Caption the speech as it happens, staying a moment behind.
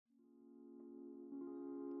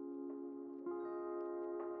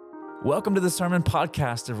Welcome to the Sermon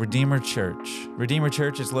Podcast of Redeemer Church. Redeemer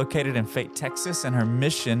Church is located in Fate, Texas, and her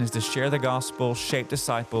mission is to share the gospel, shape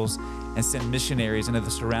disciples, and send missionaries into the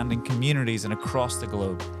surrounding communities and across the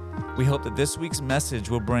globe. We hope that this week's message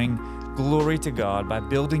will bring glory to God by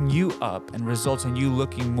building you up and result in you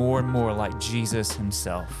looking more and more like Jesus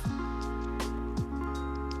himself.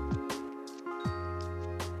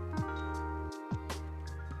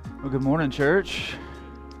 Well, good morning, church.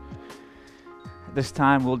 This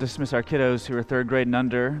time we'll dismiss our kiddos who are third grade and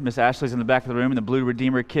under. Miss Ashley's in the back of the room in the blue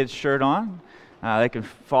Redeemer Kids shirt on. They can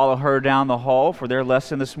follow her down the hall for their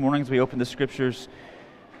lesson this morning as we open the scriptures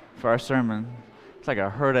for our sermon. It's like a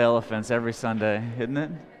herd of elephants every Sunday, isn't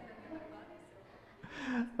it?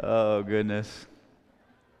 Oh, goodness.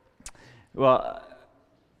 Well,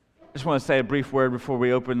 I just want to say a brief word before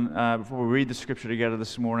we read the scripture together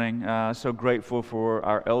this morning. So grateful for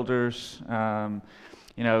our elders.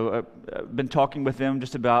 I've been talking with them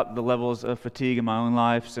just about the levels of fatigue in my own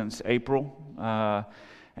life since April.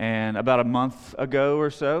 And about a month ago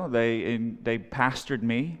or so, they pastored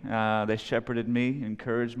me. They shepherded me,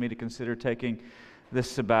 encouraged me to consider taking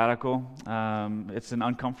this sabbatical. It's an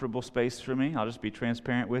uncomfortable space for me. I'll just be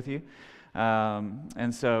transparent with you.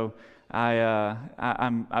 And so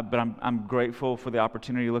I'm grateful for the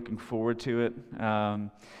opportunity, looking forward to it.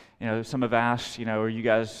 Some have asked, are you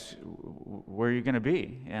guys, where are you going to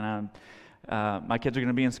be? And my kids are going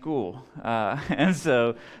to be in school, and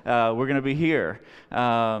so we're going to be here.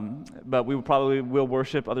 But we probably will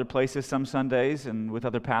worship other places some Sundays and with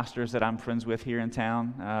other pastors that I'm friends with here in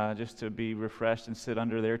town, just to be refreshed and sit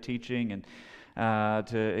under their teaching and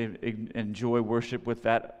to enjoy worship with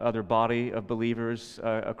that other body of believers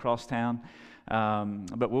across town.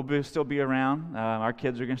 But we'll still be around. Our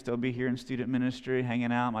kids are going to still be here in student ministry,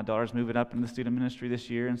 hanging out. My daughter's moving up into the student ministry this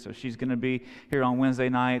year, and so she's going to be here on Wednesday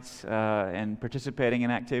nights and participating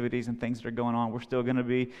in activities and things that are going on. We're still going to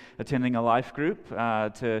be attending a life group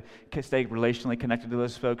to stay relationally connected to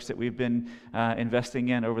those folks that we've been investing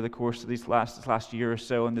in over the course of this last year or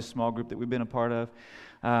so in this small group that we've been a part of.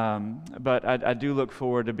 But I do look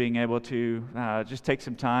forward to being able to just take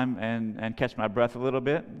some time and catch my breath a little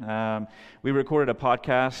bit. We recorded a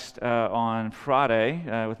podcast on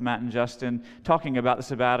Friday with Matt and Justin talking about the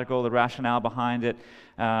sabbatical, the rationale behind it,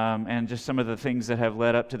 and just some of the things that have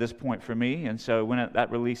led up to this point for me. And so when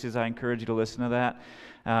that releases, I encourage you to listen to that.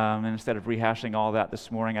 And instead of rehashing all that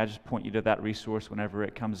this morning, I just point you to that resource whenever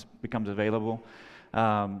it becomes available.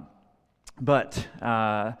 But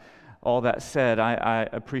all that said, I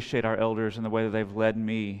appreciate our elders and the way that they've led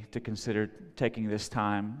me to consider taking this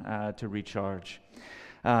time to recharge.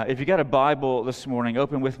 If you got a Bible this morning,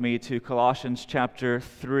 open with me to Colossians chapter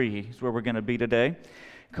 3 is where we're going to be today.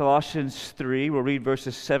 Colossians 3, we'll read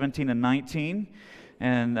verses 17 and 19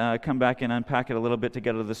 and come back and unpack it a little bit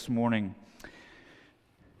together this morning.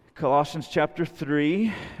 Colossians chapter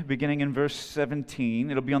 3, beginning in verse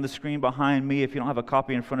 17. It'll be on the screen behind me. If you don't have a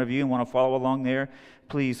copy in front of you and want to follow along there,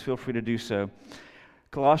 please feel free to do so.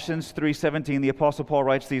 Colossians 3:17, the Apostle Paul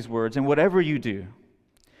writes these words, "And whatever you do,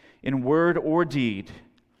 in word or deed,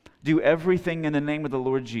 do everything in the name of the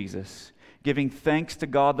Lord Jesus, giving thanks to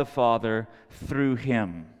God the Father through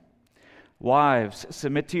him. Wives,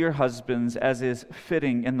 submit to your husbands as is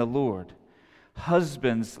fitting in the Lord.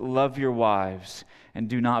 Husbands, love your wives, and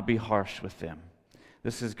do not be harsh with them."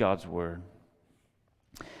 This is God's word.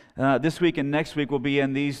 This week and next week we'll be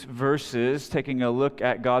in these verses taking a look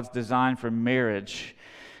at God's design for marriage.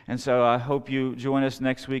 And so I hope you join us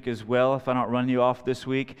next week as well, if I don't run you off this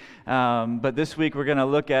week. But this week we're going to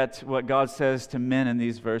look at what God says to men in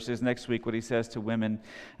these verses. Next week what he says to women.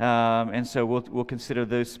 And so we'll consider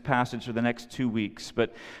this passage for the next 2 weeks.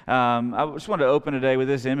 But I just wanted to open today with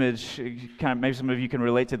this image. Kind of, maybe some of you can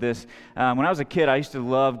relate to this. When I was a kid, I used to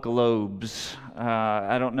love globes.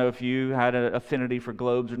 I don't know if you had an affinity for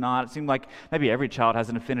globes or not. It seemed like maybe every child has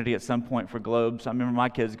an affinity at some point for globes. I remember my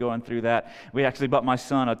kids going through that. We actually bought my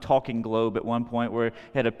son a talking globe at one point where it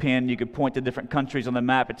had a pen. You could point to different countries on the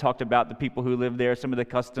map. It talked about the people who lived there, some of the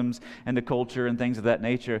customs and the culture and things of that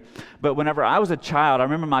nature. But whenever I was a child, I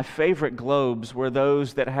remember my favorite globes were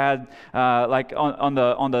those that had like on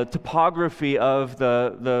the topography of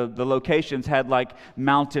the locations had like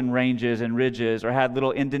mountain ranges and ridges, or had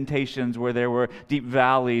little indentations where there were deep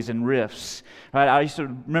valleys and rifts. Right? I used to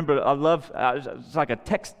remember. It's like a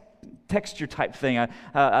texture type thing.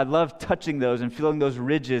 I love touching those and feeling those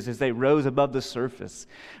ridges as they rose above the surface,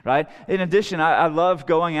 right? In addition, I love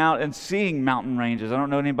going out and seeing mountain ranges. I don't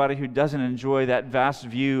know anybody who doesn't enjoy that vast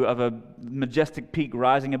view of a majestic peak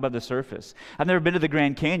rising above the surface. I've never been to the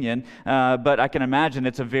Grand Canyon, but I can imagine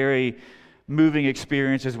it's a very moving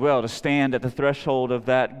experience as well, to stand at the threshold of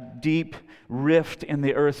that deep rift in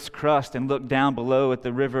the earth's crust and look down below at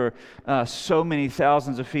the river so many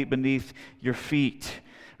thousands of feet beneath your feet.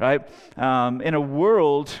 Right? In a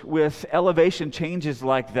world with elevation changes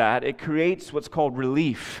like that, it creates what's called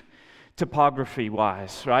relief,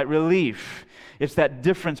 topography-wise, right? Relief. It's that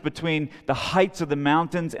difference between the heights of the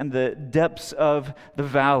mountains and the depths of the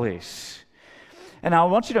valleys. And I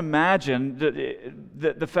want you to imagine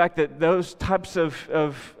the fact that those types of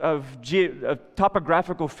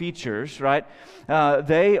topographical features, right,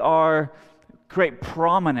 they create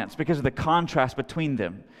prominence because of the contrast between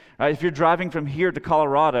them. Right? If you're driving from here to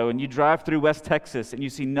Colorado and you drive through West Texas and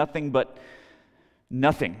you see nothing but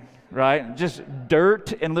nothing, right? Just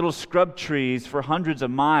dirt and little scrub trees for hundreds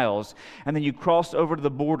of miles, and then you cross over to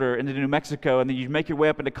the border into New Mexico, and then you make your way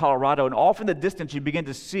up into Colorado, and off in the distance you begin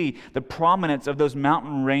to see the prominence of those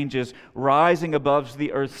mountain ranges rising above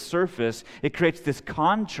the earth's surface. It creates this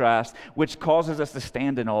contrast which causes us to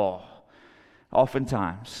stand in awe,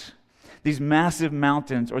 oftentimes. These massive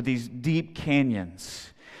mountains or these deep canyons.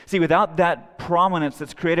 See, without that prominence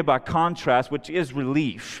that's created by contrast, which is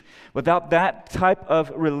relief, without that type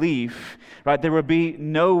of relief, right, there would be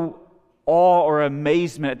no awe or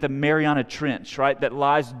amazement at the Mariana Trench, right, that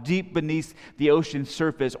lies deep beneath the ocean's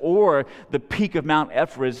surface, or the peak of Mount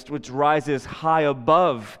Everest, which rises high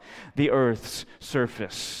above the earth's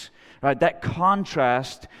surface. Right, that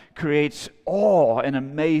contrast creates awe and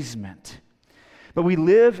amazement. But we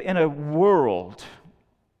live in a world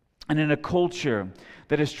and in a culture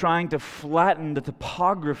that is trying to flatten the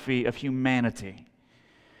topography of humanity.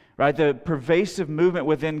 Right? The pervasive movement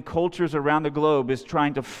within cultures around the globe is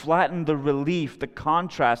trying to flatten the relief, the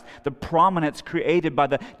contrast, the prominence created by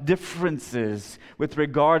the differences with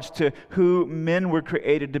regards to who men were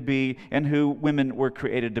created to be and who women were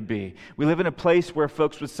created to be. We live in a place where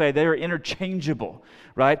folks would say they are interchangeable,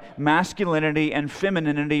 right? Masculinity and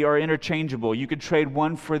femininity are interchangeable. You could trade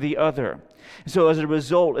one for the other. So as a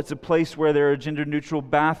result, it's a place where there are gender-neutral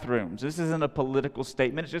bathrooms. This isn't a political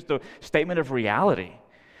statement. It's just a statement of reality.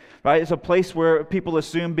 Right? It's a place where people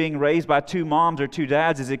assume being raised by two moms or two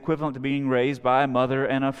dads is equivalent to being raised by a mother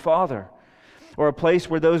and a father. Or a place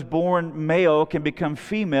where those born male can become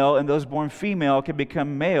female and those born female can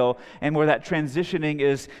become male, and where that transitioning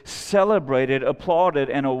is celebrated,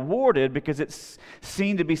 applauded, and awarded because it's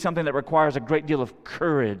seen to be something that requires a great deal of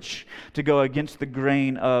courage to go against the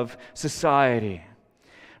grain of society.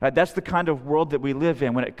 Right? That's the kind of world that we live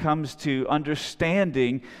in when it comes to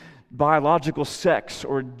understanding biological sex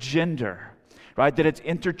or gender, right? That it's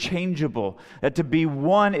interchangeable. That to be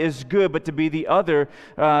one is good, but to be the other,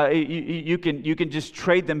 you can just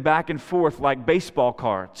trade them back and forth like baseball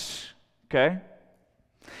cards. Okay?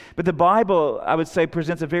 But the Bible, I would say,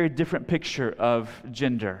 presents a very different picture of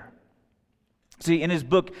gender. See, in his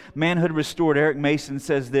book, Manhood Restored, Eric Mason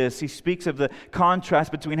says this. He speaks of the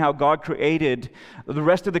contrast between how God created the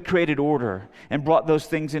rest of the created order and brought those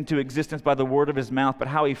things into existence by the word of his mouth, but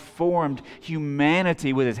how he formed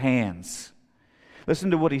humanity with his hands. Listen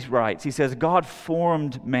to what he writes. He says, God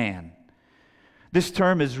formed man. This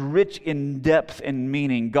term is rich in depth and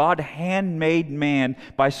meaning. God handmade man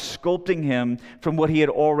by sculpting him from what he had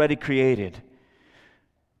already created.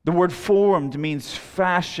 The word formed means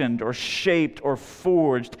fashioned or shaped or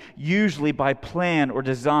forged, usually by plan or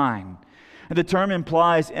design. And the term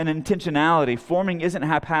implies an intentionality. Forming isn't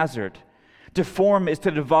haphazard. To form is to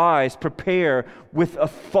devise, prepare with a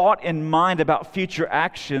thought in mind about future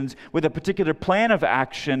actions, with a particular plan of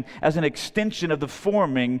action as an extension of the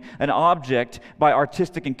forming an object by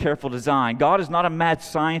artistic and careful design. God is not a mad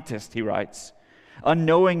scientist, he writes,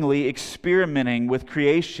 unknowingly experimenting with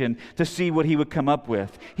creation to see what he would come up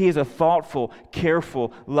with. He is a thoughtful,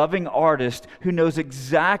 careful, loving artist who knows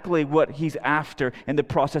exactly what he's after in the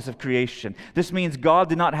process of creation. This means God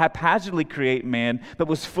did not haphazardly create man, but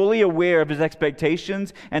was fully aware of his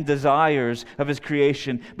expectations and desires of his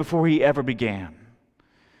creation before he ever began.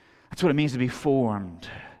 That's what it means to be formed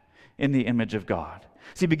in the image of God.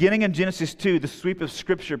 See, beginning in Genesis 2, the sweep of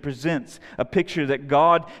Scripture presents a picture that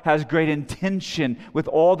God has great intention with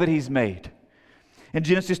all that he's made. In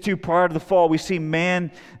Genesis 2, prior to the fall, we see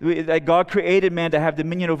that God created man to have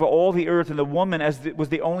dominion over all the earth, and the woman was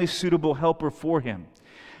the only suitable helper for him.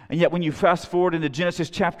 And yet when you fast forward into Genesis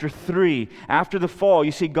chapter 3, after the fall,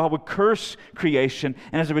 you see God would curse creation,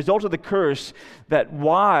 and as a result of the curse, that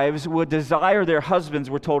wives would desire their husbands,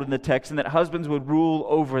 we're told in the text, and that husbands would rule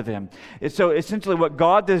over them. And so essentially what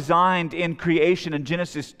God designed in creation in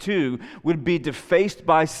Genesis 2 would be defaced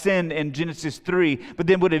by sin in Genesis 3, but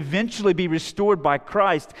then would eventually be restored by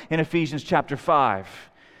Christ in Ephesians chapter 5.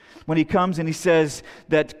 when he comes and he says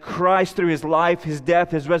that Christ, through his life, his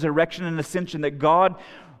death, his resurrection and ascension, that God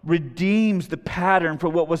redeems the pattern for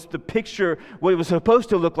what was the picture, what it was supposed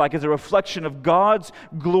to look like as a reflection of God's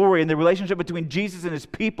glory and the relationship between Jesus and his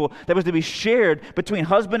people that was to be shared between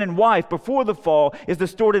husband and wife before the fall, is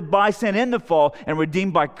distorted by sin in the fall and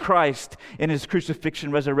redeemed by Christ in his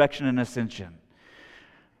crucifixion, resurrection, and ascension.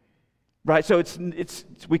 Right? So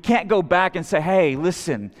we can't go back and say, hey,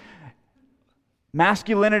 listen,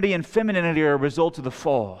 masculinity and femininity are a result of the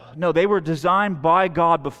fall. No, they were designed by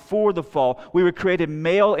God before the fall. We were created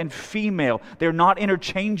male and female. They're not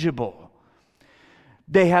interchangeable.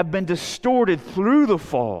 They have been distorted through the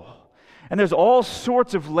fall. And there's all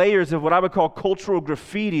sorts of layers of what I would call cultural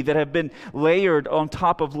graffiti that have been layered on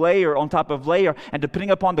top of layer on top of layer. And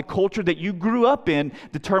depending upon the culture that you grew up in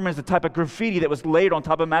determines the type of graffiti that was layered on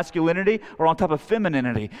top of masculinity or on top of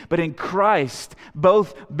femininity. But in Christ,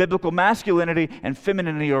 both biblical masculinity and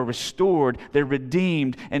femininity are restored. They're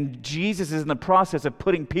redeemed. And Jesus is in the process of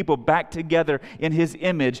putting people back together in his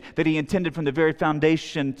image that he intended from the very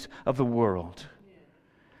foundations of the world.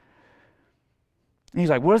 And he's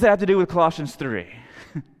like, what does that have to do with Colossians 3?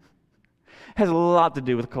 It has a lot to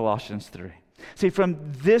do with Colossians 3. See, from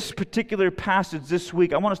this particular passage this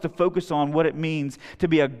week, I want us to focus on what it means to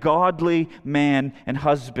be a godly man and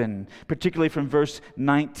husband, particularly from verse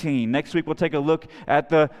 19. Next week, we'll take a look at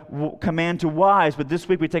the command to wives, but this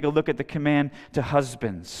week we take a look at the command to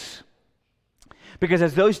husbands. Because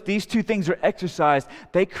as these two things are exercised,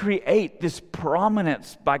 they create this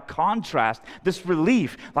prominence by contrast, this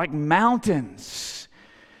relief, like mountains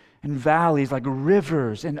and valleys, like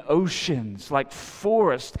rivers and oceans, like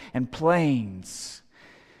forests and plains.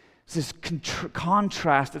 It's this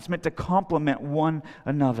contrast that's meant to complement one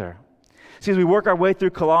another. See, as we work our way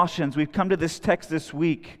through Colossians, we've come to this text this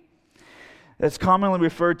week that's commonly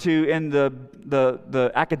referred to in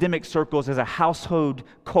the academic circles as a household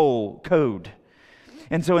code.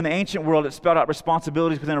 And so in the ancient world, it spelled out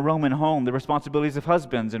responsibilities within a Roman home, the responsibilities of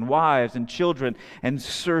husbands and wives and children and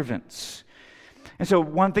servants. And so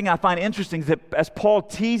one thing I find interesting is that as Paul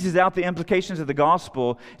teases out the implications of the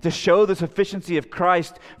gospel to show the sufficiency of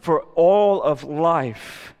Christ for all of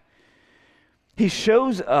life, he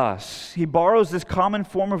shows us, he borrows this common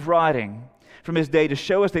form of writing from his day to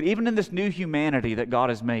show us that even in this new humanity that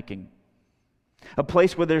God is making, a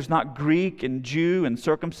place where there's not Greek and Jew and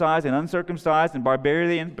circumcised and uncircumcised and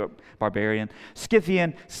barbarian,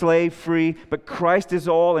 Scythian, slave free, but Christ is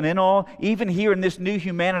all and in all. Even here in this new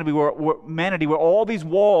humanity where all these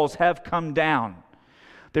walls have come down,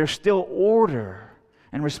 there's still order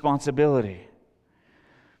and responsibility.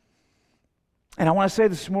 And I want to say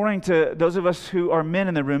this morning to those of us who are men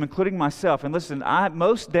in the room, including myself, and listen,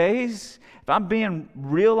 most days, if I'm being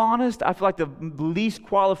real honest, I feel like the least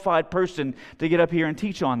qualified person to get up here and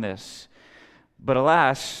teach on this. But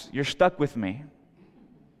alas, you're stuck with me.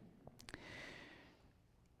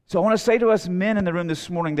 So I want to say to us men in the room this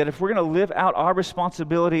morning that if we're going to live out our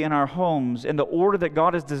responsibility in our homes in the order that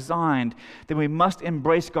God has designed, then we must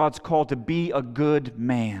embrace God's call to be a good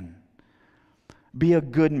man. Be a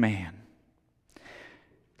good man.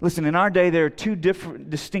 Listen, in our day, there are two different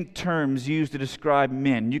distinct terms used to describe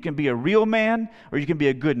men. You can be a real man or you can be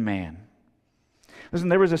a good man. Listen,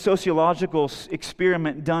 there was a sociological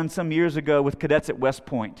experiment done some years ago with cadets at West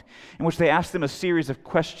Point in which they asked them a series of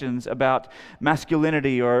questions about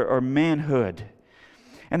masculinity or manhood.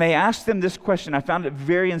 And they asked them this question. I found it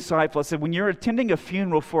very insightful. I said, when you're attending a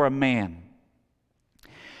funeral for a man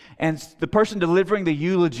and the person delivering the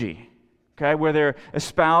eulogy, okay, where they're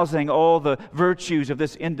espousing all the virtues of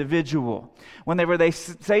this individual, whenever they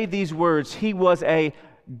say these words, he was a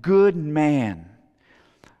good man,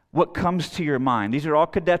 what comes to your mind? These are all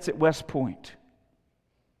cadets at West Point.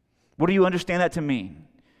 What do you understand that to mean?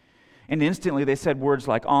 And instantly they said words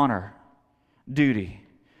like honor, duty,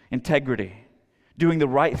 integrity, doing the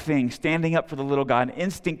right thing, standing up for the little guy, an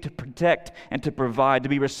instinct to protect and to provide, to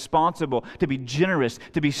be responsible, to be generous,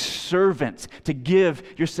 to be servants, to give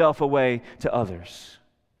yourself away to others.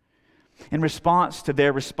 In response to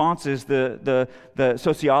their responses, the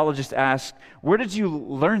sociologist asked, where did you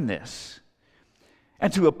learn this?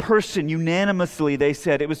 And to a person, unanimously, they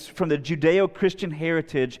said it was from the Judeo-Christian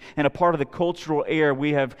heritage and a part of the cultural air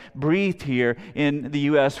we have breathed here in the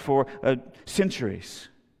U.S. for centuries.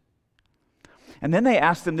 And then they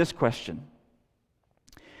asked them this question.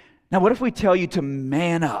 Now, what if we tell you to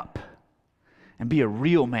man up and be a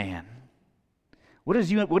real man? What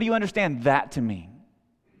do you understand that to mean?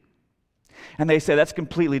 And they said that's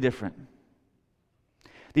completely different.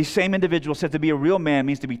 These same individuals said to be a real man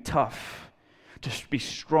means to be tough, to be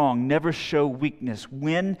strong, never show weakness,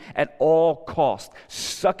 win at all costs.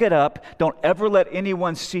 Suck it up. Don't ever let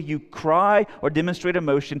anyone see you cry or demonstrate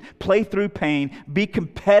emotion. Play through pain. Be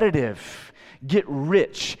competitive. Get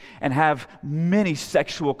rich and have many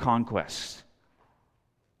sexual conquests.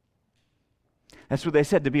 That's what they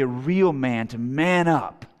said, to be a real man, to man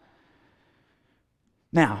up.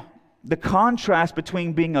 Now, the contrast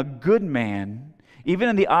between being a good man, even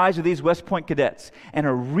in the eyes of these West Point cadets, and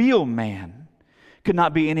a real man could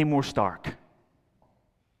not be any more stark.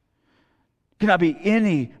 Could not be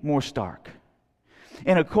any more stark.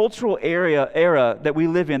 In a cultural era that we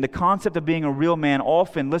live in, the concept of being a real man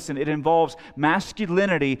often, listen, it involves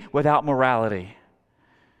masculinity without morality.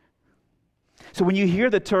 So when you hear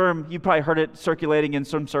the term, you probably heard it circulating in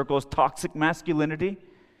some circles, toxic masculinity.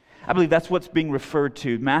 I believe that's what's being referred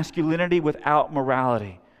to, masculinity without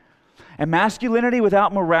morality. And masculinity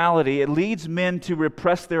without morality, it leads men to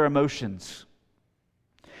repress their emotions.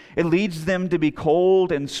 It leads them to be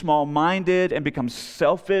cold and small-minded and become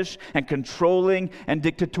selfish and controlling and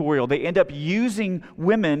dictatorial. They end up using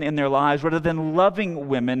women in their lives rather than loving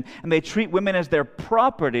women, and they treat women as their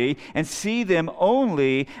property and see them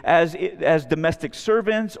only as domestic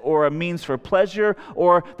servants or a means for pleasure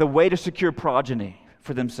or the way to secure progeny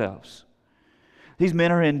for themselves. These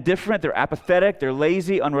men are indifferent, they're apathetic, they're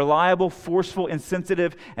lazy, unreliable, forceful,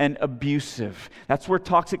 insensitive, and abusive. That's where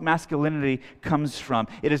toxic masculinity comes from.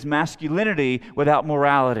 It is masculinity without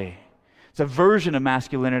morality. It's a version of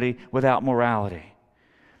masculinity without morality.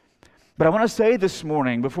 But I want to say this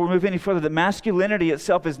morning, before we move any further, that masculinity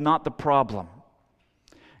itself is not the problem.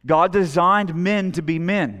 God designed men to be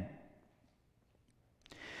men.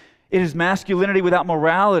 It is masculinity without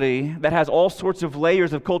morality that has all sorts of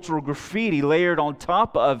layers of cultural graffiti layered on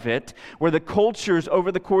top of it, where the cultures over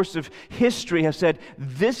the course of history have said,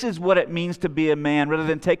 this is what it means to be a man, rather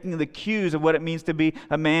than taking the cues of what it means to be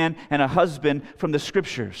a man and a husband from the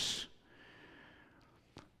Scriptures.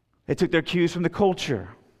 They took their cues from the culture.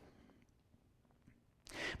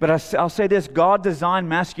 But I'll say this, God designed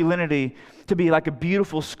masculinity to be like a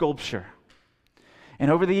beautiful sculpture. And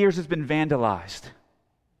over the years, it's been vandalized,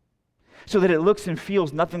 so that it looks and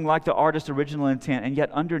feels nothing like the artist's original intent, and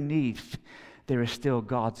yet underneath, there is still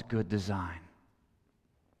God's good design.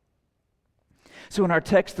 So in our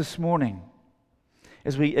text this morning,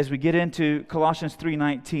 as we get into Colossians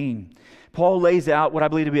 3:19, Paul lays out what I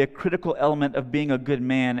believe to be a critical element of being a good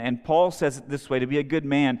man, and Paul says it this way: to be a good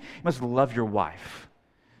man, you must love your wife.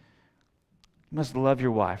 You must love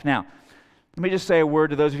your wife. Now, let me just say a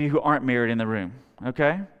word to those of you who aren't married in the room,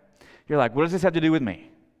 okay? You're like, what does this have to do with me?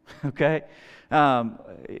 Okay?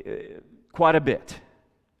 Quite a bit.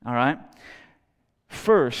 All right?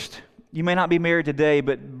 First, you may not be married today,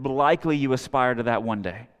 but likely you aspire to that one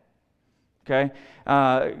day. Okay?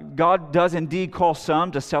 God does indeed call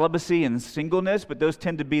some to celibacy and singleness, but those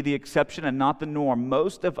tend to be the exception and not the norm.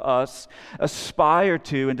 Most of us aspire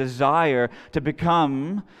to and desire to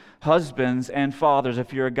become husbands and fathers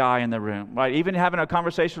if you're a guy in the room, right? Even having a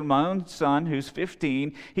conversation with my own son who's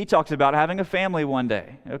 15, he talks about having a family one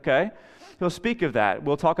day, okay? He'll speak of that.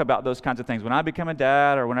 We'll talk about those kinds of things when I become a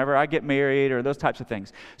dad or whenever I get married or those types of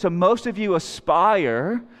things. So most of you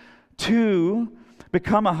aspire to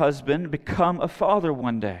become a husband, become a father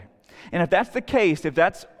one day. And if that's the case, if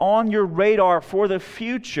that's on your radar for the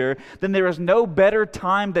future, then there is no better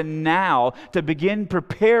time than now to begin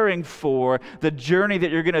preparing for the journey that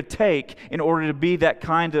you're going to take in order to be that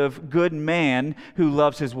kind of good man who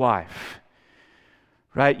loves his wife.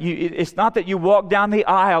 Right? It's not that you walk down the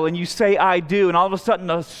aisle and you say, I do, and all of a sudden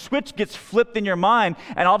a switch gets flipped in your mind,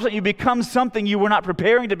 and all of a sudden you become something you were not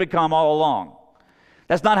preparing to become all along.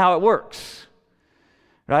 That's not how it works.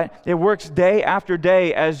 Right? It works day after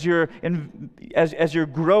day as you're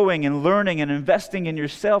growing and learning and investing in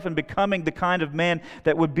yourself and becoming the kind of man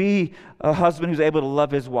that would be a husband who's able to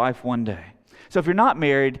love his wife one day. So if you're not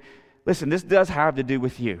married, listen, this does have to do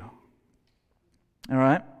with you. All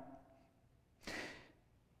right?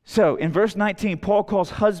 So in verse 19, Paul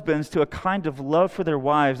calls husbands to a kind of love for their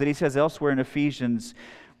wives that he says elsewhere in Ephesians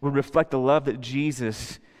would reflect the love that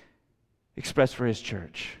Jesus expressed for his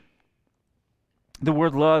church. The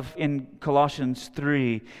word love in Colossians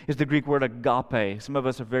 3 is the Greek word agape. Some of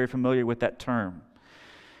us are very familiar with that term.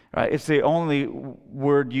 Right? It's the only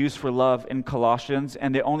word used for love in Colossians,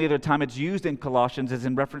 and the only other time it's used in Colossians is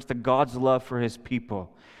in reference to God's love for his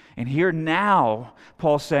people. And here now,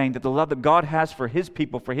 Paul's saying that the love that God has for his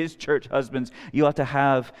people, for his church husbands, you ought to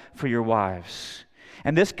have for your wives.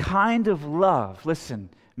 And this kind of love,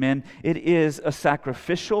 listen, men, it is a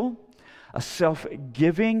sacrificial, a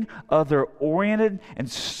self-giving, other-oriented, and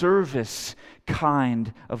service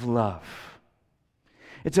kind of love.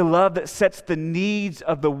 It's a love that sets the needs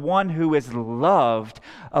of the one who is loved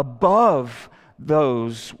above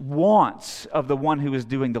those wants of the one who is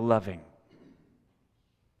doing the loving.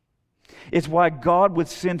 It's why God would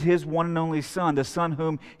send His one and only Son, the Son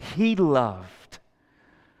whom He loved,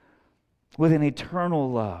 with an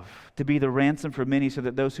eternal love, to be the ransom for many, so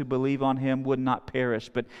that those who believe on Him would not perish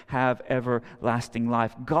but have everlasting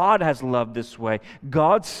life. God has loved this way.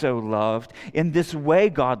 God so loved. In this way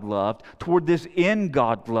God loved. Toward this end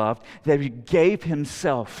God loved, that He gave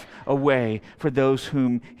Himself away for those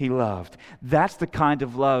whom He loved. That's the kind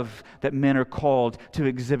of love that men are called to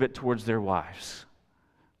exhibit towards their wives.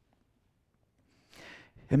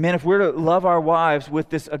 And men, if we're to love our wives with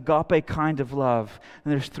this agape kind of love,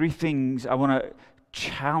 then there's three things I want to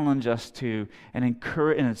challenge us to and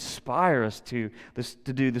encourage and inspire us to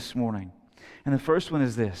do this morning. And the first one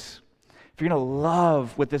is this. If you're going to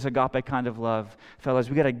love with this agape kind of love, fellas,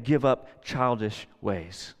 we got to give up childish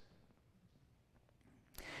ways.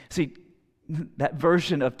 See, that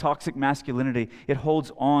version of toxic masculinity, it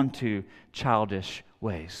holds on to childish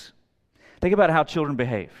ways. Think about how children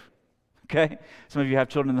behave. Okay? Some of you have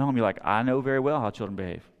children in the home, you're like, I know very well how children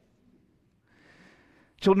behave.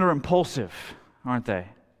 Children are impulsive, aren't they?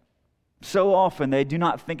 So often they do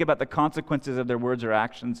not think about the consequences of their words or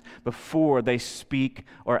actions before they speak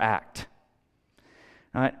or act.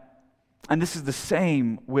 All right? And this is the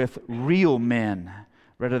same with real men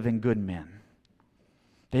rather than good men.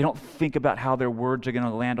 They don't think about how their words are going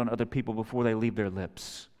to land on other people before they leave their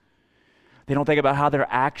lips. They don't think about how their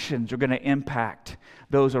actions are going to impact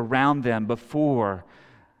those around them before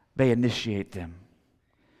they initiate them.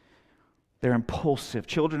 They're impulsive.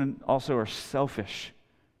 Children also are selfish.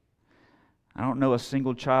 I don't know a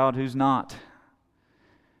single child who's not.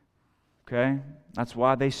 Okay? That's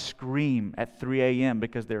why they scream at 3 a.m.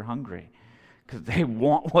 because they're hungry. Because they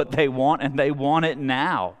want what they want and they want it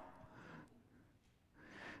now.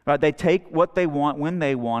 Right? They take what they want when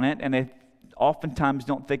they want it, and they oftentimes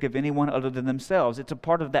don't think of anyone other than themselves. It's a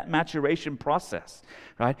part of that maturation process,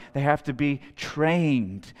 right? They have to be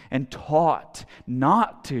trained and taught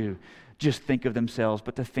not to just think of themselves,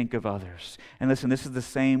 but to think of others. And listen, this is the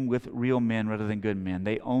same with real men rather than good men.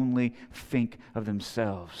 They only think of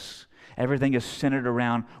themselves. Everything is centered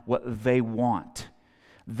around what they want,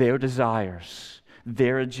 their desires,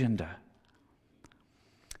 their agenda.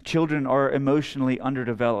 Children are emotionally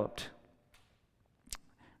underdeveloped.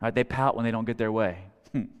 Right, they pout when they don't get their way.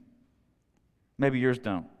 Maybe yours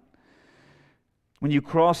don't. When you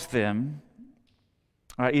cross them,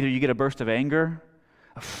 right, either you get a burst of anger,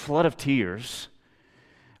 a flood of tears,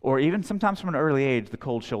 or even sometimes from an early age, the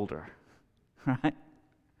cold shoulder. Right?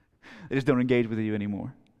 They just don't engage with you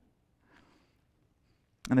anymore.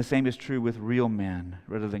 And the same is true with real men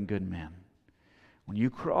rather than good men. When you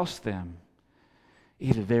cross them,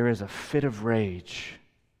 either there is a fit of rage,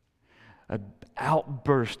 an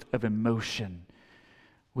outburst of emotion,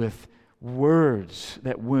 with words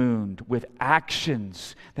that wound, with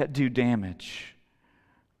actions that do damage,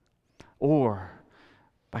 or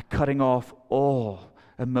by cutting off all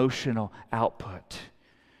emotional output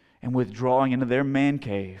and withdrawing into their man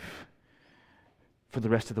cave for the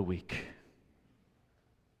rest of the week.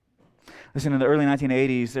 Listen, in the early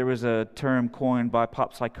 1980s, there was a term coined by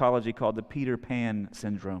pop psychology called the Peter Pan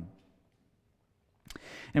syndrome.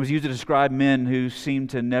 And it was used to describe men who seem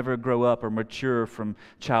to never grow up or mature from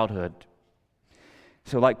childhood.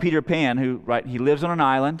 So like Peter Pan, who, right, he lives on an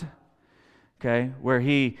island, okay, where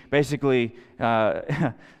he basically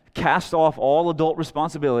cast off all adult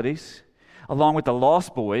responsibilities, along with the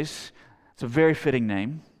Lost Boys. It's a very fitting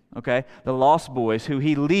name, okay? The Lost Boys, who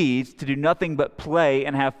he leads to do nothing but play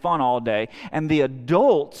and have fun all day. And the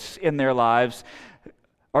adults in their lives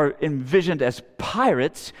are envisioned as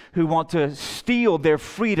pirates who want to steal their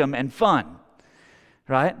freedom and fun,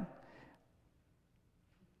 right?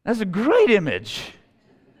 That's a great image.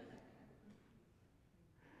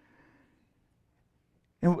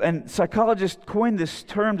 And psychologists coined this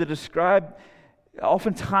term to describe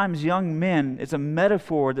oftentimes young men. It's a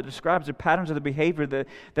metaphor that describes the patterns of the behavior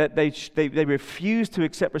that they refuse to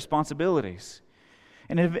accept responsibilities.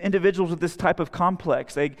 And individuals with this type of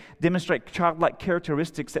complex, they demonstrate childlike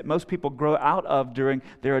characteristics that most people grow out of during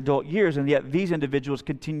their adult years, and yet these individuals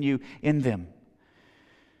continue in them.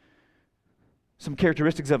 Some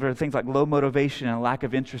characteristics of it are things like low motivation and lack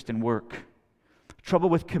of interest in work, trouble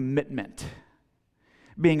with commitment,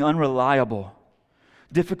 being unreliable,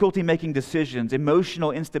 difficulty making decisions,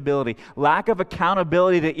 emotional instability, lack of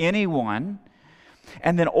accountability to anyone,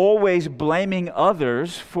 and then always blaming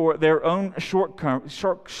others for their own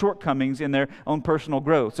shortcomings in their own personal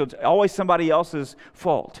growth. So it's always somebody else's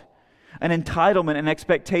fault. an entitlement and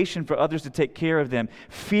expectation for others to take care of them,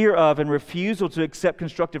 fear of and refusal to accept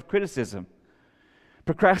constructive criticism,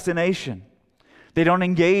 procrastination. They don't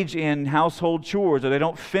engage in household chores or they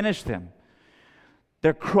don't finish them.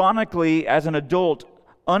 They're chronically, as an adult,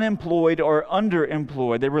 unemployed or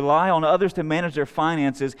underemployed. They rely on others to manage their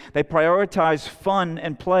finances. They prioritize fun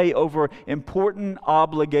and play over important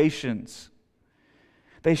obligations.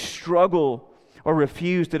 They struggle or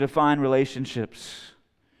refuse to define relationships.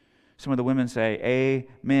 Some of the women say,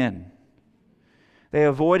 amen. They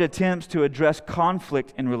avoid attempts to address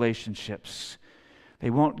conflict in relationships. They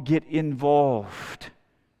won't get involved.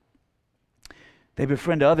 They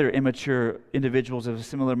befriend other immature individuals of a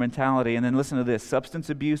similar mentality. And then listen to this: substance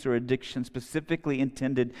abuse or addiction specifically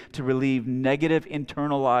intended to relieve negative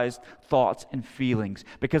internalized thoughts and feelings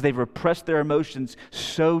because they've repressed their emotions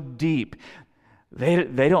so deep,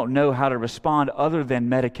 they don't know how to respond other than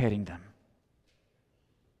medicating them.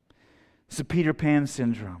 It's the Peter Pan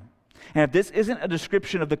syndrome. And if this isn't a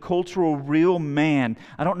description of the cultural real man,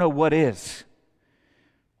 I don't know what is.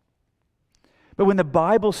 But when the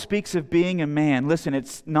Bible speaks of being a man, listen,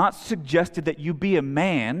 it's not suggested that you be a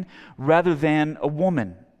man rather than a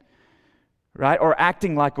woman, right? Or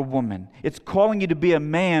acting like a woman. It's calling you to be a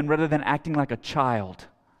man rather than acting like a child.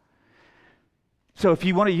 So if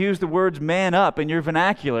you want to use the words man up in your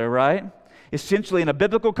vernacular, right? Essentially in a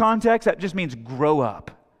biblical context, that just means grow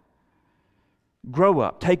up. Grow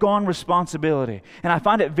up. Take on responsibility. And I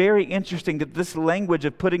find it very interesting that this language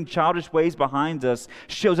of putting childish ways behind us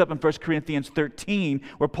shows up in 1 Corinthians 13,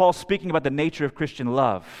 where Paul's speaking about the nature of Christian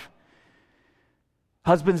love.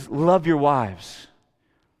 Husbands, love your wives.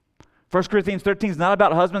 1 Corinthians 13 is not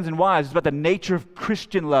about husbands and wives. It's about the nature of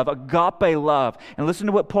Christian love, agape love. And listen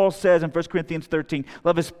to what Paul says in 1 Corinthians 13.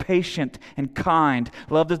 Love is patient and kind.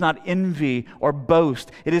 Love does not envy or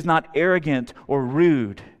boast. It is not arrogant or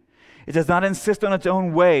rude. It does not insist on its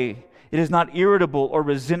own way. It is not irritable or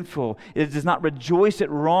resentful. It does not rejoice at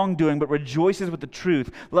wrongdoing, but rejoices with the truth.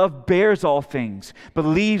 Love bears all things,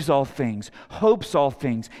 believes all things, hopes all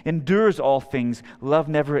things, endures all things. Love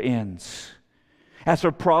never ends. As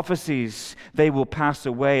for prophecies, they will pass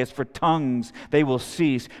away. As for tongues, they will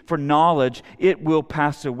cease. For knowledge, it will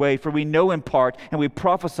pass away. For we know in part, and we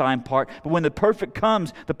prophesy in part. But when the perfect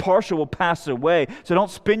comes, the partial will pass away. So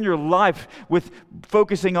don't spend your life with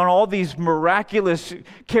focusing on all these miraculous,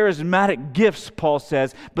 charismatic gifts, Paul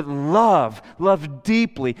says. But love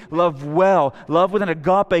deeply, love well, love with an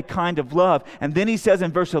agape kind of love. And then he says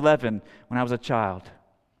in verse 11, when I was a child,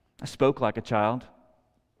 I spoke like a child.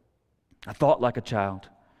 I thought like a child.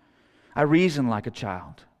 I reasoned like a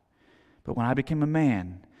child. But when I became a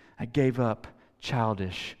man, I gave up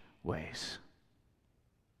childish ways.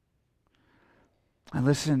 And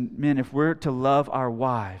listen, men, if we're to love our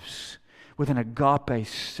wives with an agape,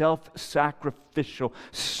 self-sacrificial,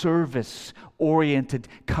 service-oriented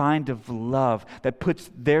kind of love that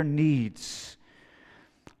puts their needs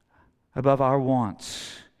above our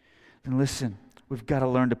wants, then listen, we've got to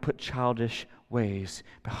learn to put childish ways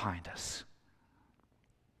behind us.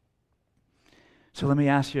 So let me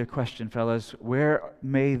ask you a question, fellas. Where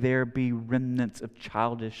may there be remnants of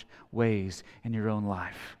childish ways in your own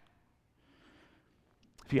life?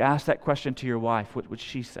 If you ask that question to your wife, what would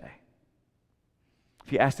she say?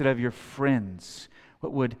 If you asked it of your friends,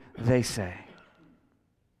 what would they say?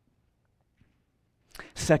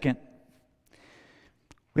 Second,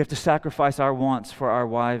 we have to sacrifice our wants for our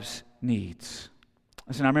wives' needs.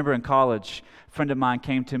 Listen, I remember in college, a friend of mine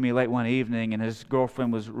came to me late one evening, and his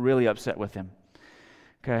girlfriend was really upset with him.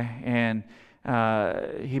 Okay, and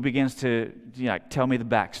he begins to tell me the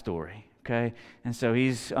backstory. Okay, and so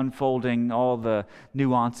he's unfolding all the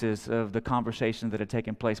nuances of the conversation that had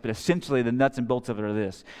taken place. But essentially, the nuts and bolts of it are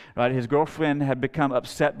this, right? His girlfriend had become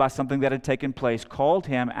upset by something that had taken place, called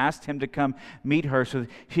him, asked him to come meet her so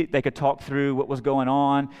they could talk through what was going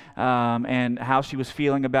on and how she was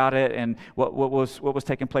feeling about it and what was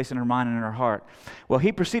taking place in her mind and in her heart. Well,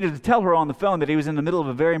 he proceeded to tell her on the phone that he was in the middle of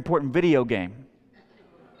a very important video game.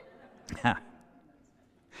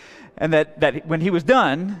 And that when he was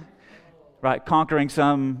done, right, conquering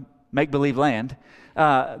some make-believe land,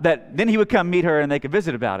 that then he would come meet her and they could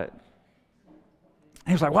visit about it. And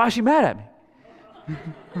he was like, why is she mad at me?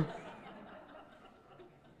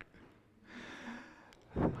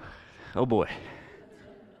 Oh boy.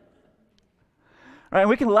 All right, and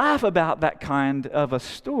we can laugh about that kind of a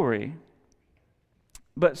story,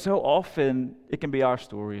 but so often it can be our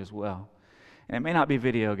story as well. And it may not be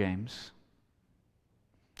video games.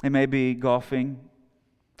 It may be golfing,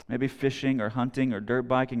 maybe fishing or hunting or dirt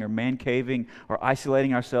biking or man caving or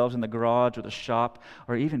isolating ourselves in the garage or the shop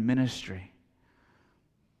or even ministry.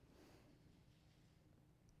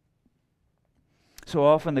 So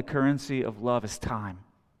often the currency of love is time.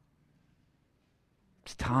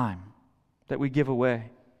 It's time that we give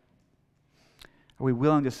away. Are we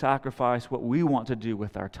willing to sacrifice what we want to do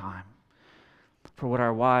with our time for what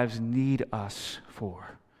our wives need us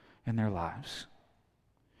for in their lives?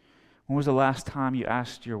 When was the last time you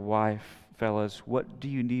asked your wife, fellas, what do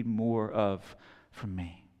you need more of from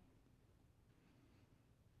me?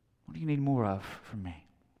 What do you need more of from me?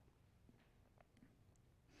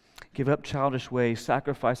 Give up childish ways,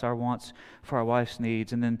 sacrifice our wants for our wife's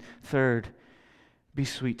needs, and then third, be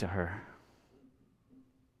sweet to her.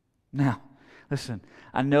 Now, listen,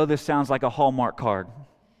 I know this sounds like a Hallmark card,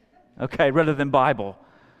 okay, rather than Bible,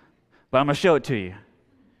 but I'm going to show it to you.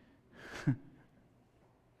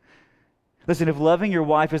 Listen, if loving your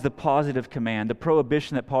wife is the positive command, the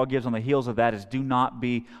prohibition that Paul gives on the heels of that is do not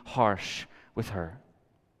be harsh with her.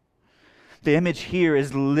 The image here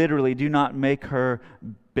is literally do not make her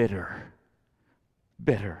bitter.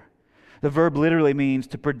 Bitter. The verb literally means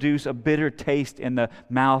to produce a bitter taste in the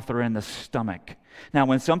mouth or in the stomach. Now,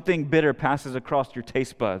 when something bitter passes across your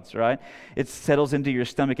taste buds, right, it settles into your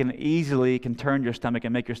stomach and easily can turn your stomach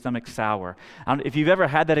and make your stomach sour. If you've ever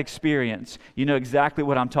had that experience, you know exactly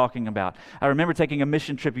what I'm talking about. I remember taking a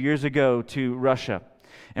mission trip years ago to Russia,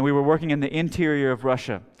 and we were working in the interior of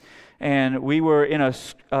Russia. And we were in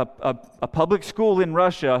a public school in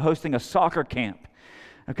Russia hosting a soccer camp.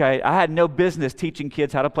 Okay, I had no business teaching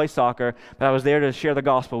kids how to play soccer, but I was there to share the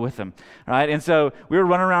gospel with them, right? And so we were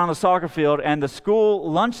running around the soccer field, and the school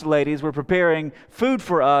lunch ladies were preparing food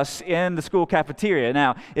for us in the school cafeteria.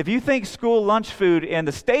 Now, if you think school lunch food in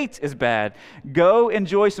the States is bad, go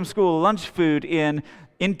enjoy some school lunch food in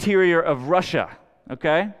interior of Russia,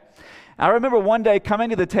 okay? I remember one day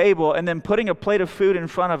coming to the table and then putting a plate of food in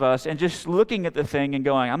front of us and just looking at the thing and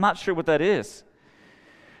going, I'm not sure what that is.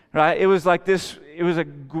 Right? It was like this, it was a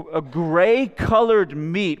gray-colored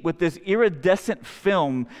meat with this iridescent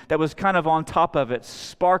film that was kind of on top of it,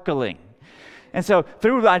 sparkling. And so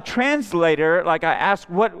through my translator, I asked,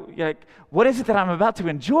 what is it that I'm about to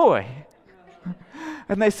enjoy?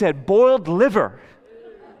 And they said, boiled liver.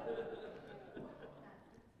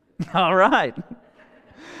 All right.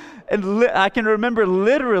 And I can remember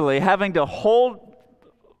literally having to hold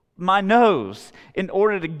my nose in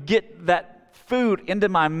order to get that food into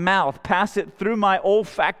my mouth, pass it through my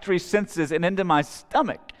olfactory senses and into my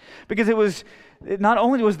stomach. Because it not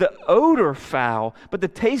only was the odor foul, but the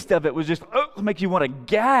taste of it was just, make you want to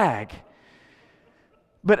gag.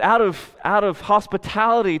 But out of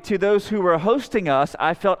hospitality to those who were hosting us,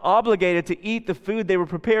 I felt obligated to eat the food they were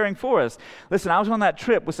preparing for us. Listen, I was on that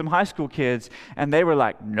trip with some high school kids, and they were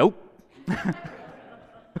like, nope.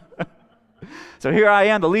 So here I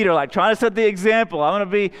am, the leader, trying to set the example. I'm going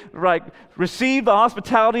to be receive the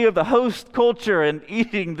hospitality of the host culture and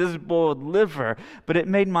eating this boiled liver. But it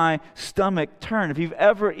made my stomach turn. If you've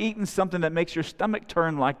ever eaten something that makes your stomach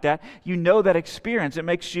turn like that, you know that experience. It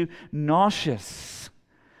makes you nauseous.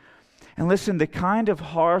 And listen, the kind of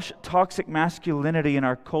harsh, toxic masculinity in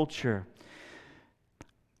our culture,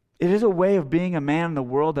 it is a way of being a man in the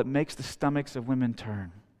world that makes the stomachs of women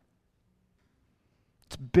turn.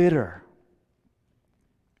 It's bitter.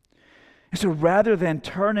 And so rather than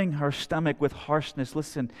turning her stomach with harshness,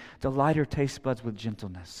 listen, delight her taste buds with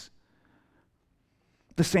gentleness.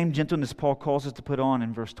 The same gentleness Paul calls us to put on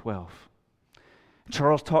in verse 12.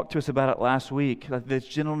 Charles talked to us about it last week. That this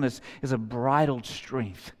gentleness is a bridled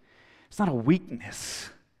strength. It's not a weakness,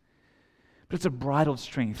 but it's a bridled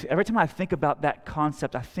strength. Every time I think about that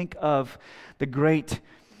concept, I think of the great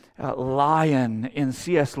lion in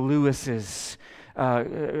C.S. Lewis's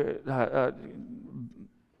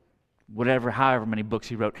however many books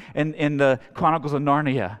he wrote, in the Chronicles of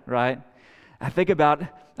Narnia, right? I think about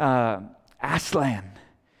Aslan,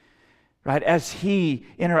 right? As he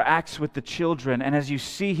interacts with the children, and as you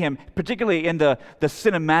see him, particularly in the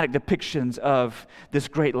cinematic depictions of this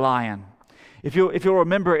great lion. If you'll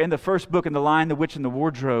remember in the first book, in The Lion, the Witch, and the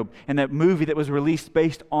Wardrobe, and that movie that was released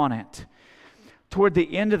based on it, toward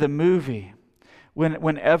the end of the movie,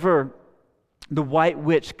 whenever the White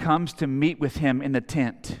Witch comes to meet with him in the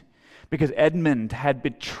tent, because Edmund had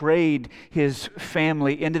betrayed his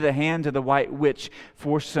family into the hands of the White Witch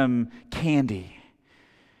for some candy.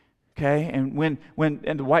 Okay, and when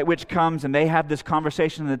the White Witch comes and they have this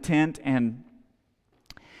conversation in the tent, and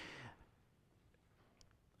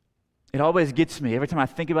it always gets me every time I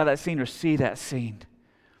think about that scene or see that scene,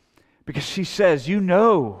 because she says, you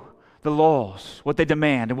know the laws, what they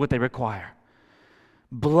demand and what they require.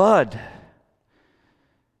 Blood.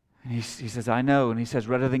 And he says, I know. And he says,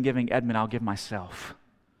 rather than giving Edmund, I'll give myself.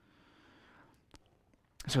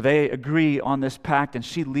 So they agree on this pact, and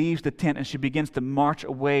she leaves the tent and she begins to march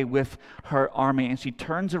away with her army. And she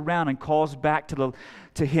turns around and calls back to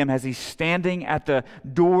him as he's standing at the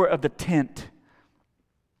door of the tent.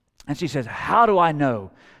 And she says, "How do I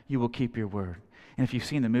know you will keep your word?" And if you've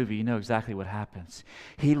seen the movie, you know exactly what happens.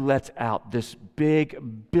 He lets out this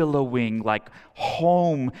big, billowing, like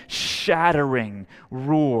home-shattering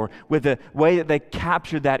roar. With the way that they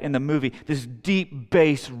captured that in the movie, this deep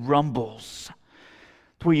bass rumbles,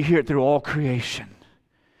 where you hear it through all creation.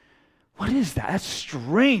 What is that? That's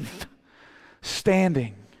strength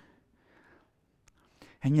standing.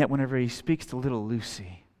 And yet whenever he speaks to little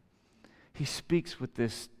Lucy, he speaks with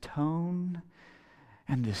this tone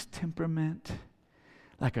and this temperament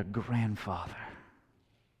like a grandfather.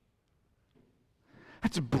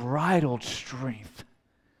 That's bridled strength.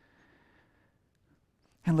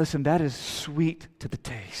 And listen, that is sweet to the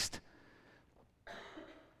taste.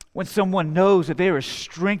 When someone knows that there is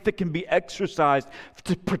strength that can be exercised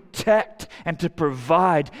to protect and to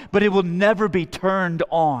provide, but it will never be turned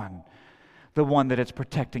on the one that it's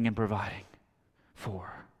protecting and providing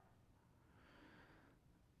for.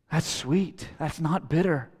 That's sweet. That's not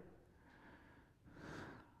bitter.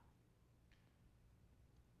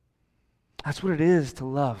 That's what it is to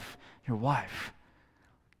love your wife.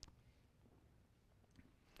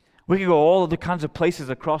 We can go all of the kinds of places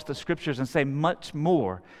across the scriptures and say much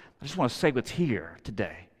more. I just want to say what's here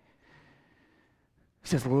today. He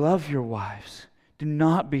says, love your wives. Do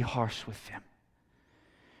not be harsh with them.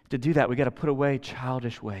 To do that, we've got to put away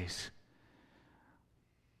childish ways.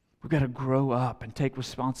 We've got to grow up and take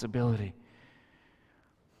responsibility.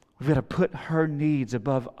 We've got to put her needs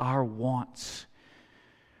above our wants.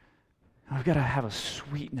 And we've got to have a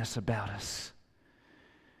sweetness about us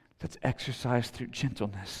that's exercised through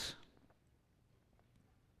gentleness.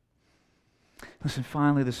 Listen,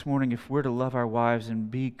 finally this morning, if we're to love our wives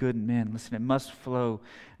and be good men, listen, it must flow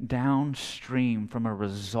downstream from a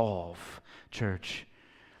resolve, church,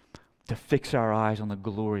 to fix our eyes on the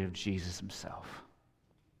glory of Jesus himself.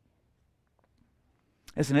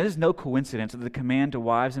 Listen, it is no coincidence that the command to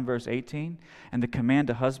wives in verse 18 and the command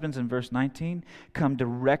to husbands in verse 19 come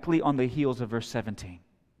directly on the heels of verse 17.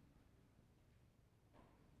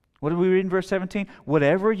 What do we read in verse 17?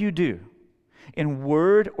 Whatever you do, in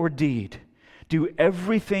word or deed, do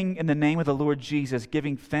everything in the name of the Lord Jesus,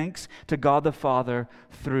 giving thanks to God the Father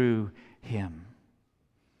through him.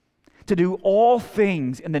 To do all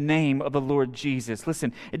things in the name of the Lord Jesus.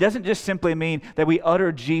 Listen, it doesn't just simply mean that we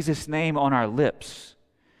utter Jesus' name on our lips,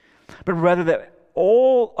 but rather that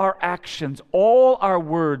all our actions, all our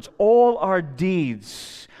words, all our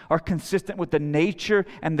deeds are consistent with the nature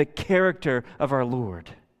and the character of our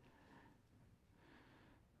Lord.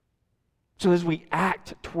 So as we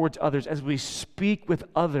act towards others, as we speak with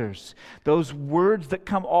others, those words that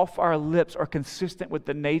come off our lips are consistent with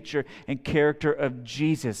the nature and character of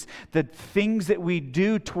Jesus. The things that we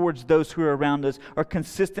do towards those who are around us are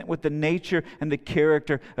consistent with the nature and the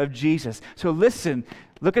character of Jesus. So listen,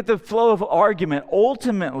 look at the flow of argument.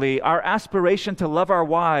 Ultimately, our aspiration to love our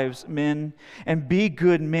wives, men, and be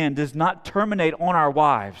good men does not terminate on our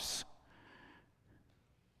wives.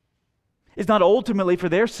 It's not ultimately for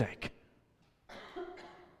their sake.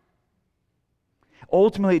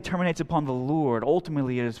 Ultimately, it terminates upon the Lord.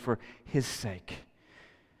 Ultimately, it is for his sake,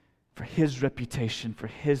 for his reputation, for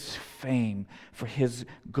his fame, for his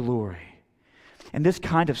glory. And this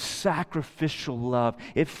kind of sacrificial love,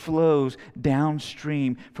 it flows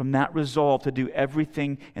downstream from that resolve to do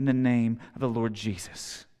everything in the name of the Lord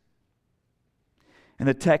Jesus. In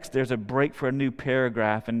the text, there's a break for a new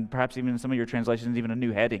paragraph, and perhaps even in some of your translations, even a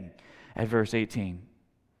new heading at verse 18.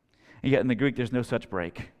 And yet in the Greek, there's no such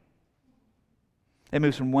break. It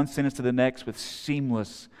moves from one sentence to the next with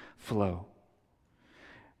seamless flow.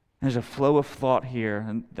 And there's a flow of thought here,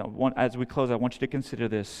 and as we close, I want you to consider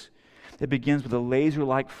this. It begins with a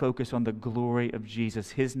laser-like focus on the glory of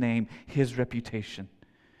Jesus, his name, his reputation.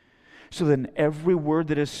 So then every word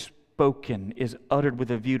that is spoken is uttered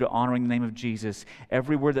with a view to honoring the name of Jesus.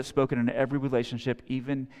 Every word that's spoken in every relationship,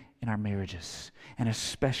 even in our marriages, and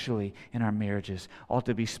especially in our marriages, ought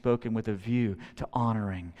to be spoken with a view to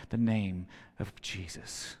honoring the name of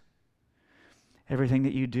Jesus. Everything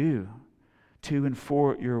that you do to and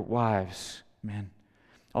for your wives, men,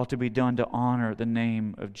 ought to be done to honor the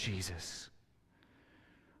name of Jesus.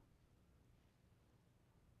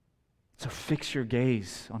 So fix your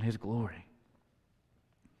gaze on his glory,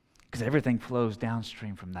 because everything flows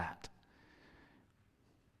downstream from that.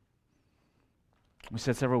 We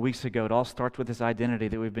said several weeks ago, it all starts with this identity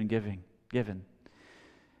that we've been given.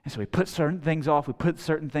 And so we put certain things off, we put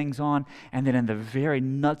certain things on, and then in the very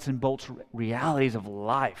nuts and bolts realities of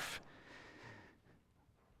life,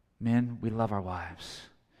 men, we love our wives,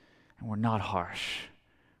 and we're not harsh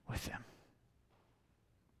with them.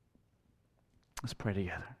 Let's pray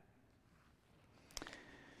together.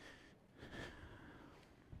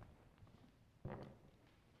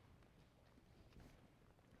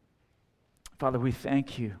 Father, we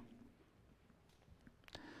thank you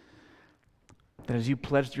that as you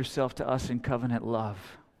pledged yourself to us in covenant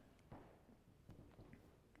love,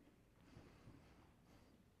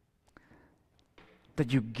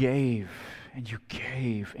 that you gave and you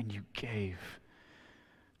gave and you gave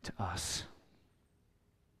to us.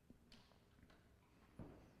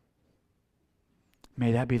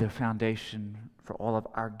 May that be the foundation for all of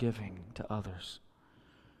our giving to others.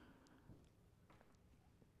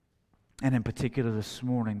 And in particular this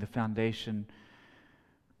morning, the foundation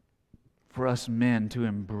for us men to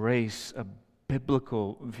embrace a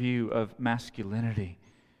biblical view of masculinity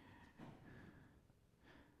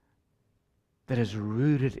that is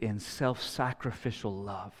rooted in self-sacrificial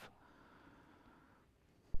love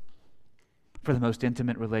for the most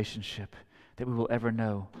intimate relationship that we will ever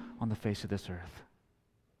know on the face of this earth.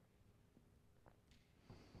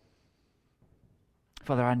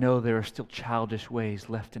 Father, I know there are still childish ways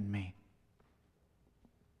left in me.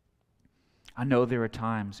 I know there are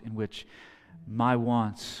times in which my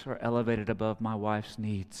wants are elevated above my wife's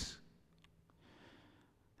needs.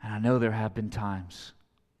 And I know there have been times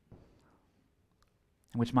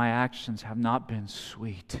in which my actions have not been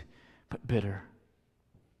sweet, but bitter.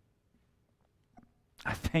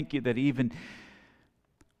 I thank you that even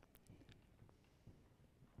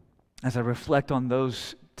as I reflect on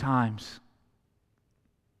those times,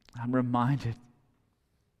 I'm reminded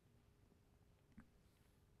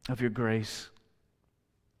of your grace,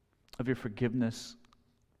 of your forgiveness,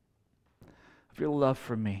 of your love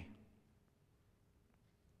for me.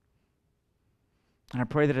 And I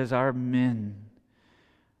pray that as our men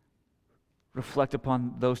reflect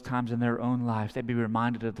upon those times in their own lives, they'd be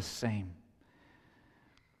reminded of the same.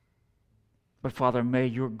 But Father, may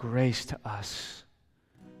your grace to us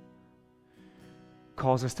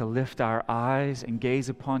cause us to lift our eyes and gaze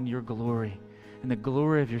upon your glory and the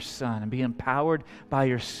glory of your Son and be empowered by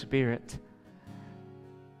your Spirit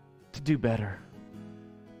to do better,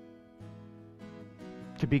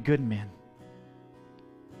 to be good men.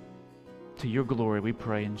 To your glory we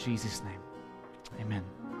pray in Jesus' name. Amen.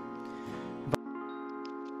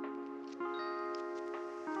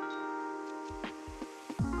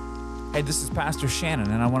 Hey, this is Pastor Shannon,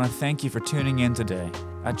 and I want to thank you for tuning in today.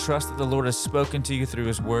 I trust that the Lord has spoken to you through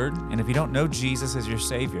His Word, and if you don't know Jesus as your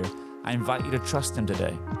Savior, I invite you to trust Him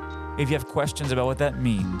today. If you have questions about what that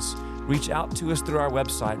means, reach out to us through our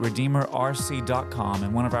website, redeemerrc.com,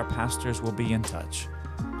 and one of our pastors will be in touch.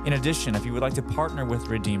 In addition, if you would like to partner with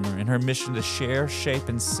Redeemer in her mission to share, shape,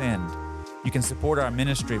 and send, you can support our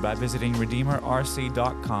ministry by visiting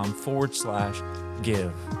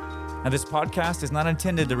redeemerrc.com/give. Now, this podcast is not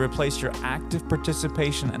intended to replace your active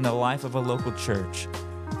participation in the life of a local church,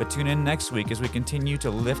 but tune in next week as we continue to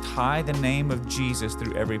lift high the name of Jesus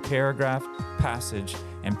through every paragraph, passage,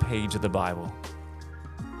 and page of the Bible.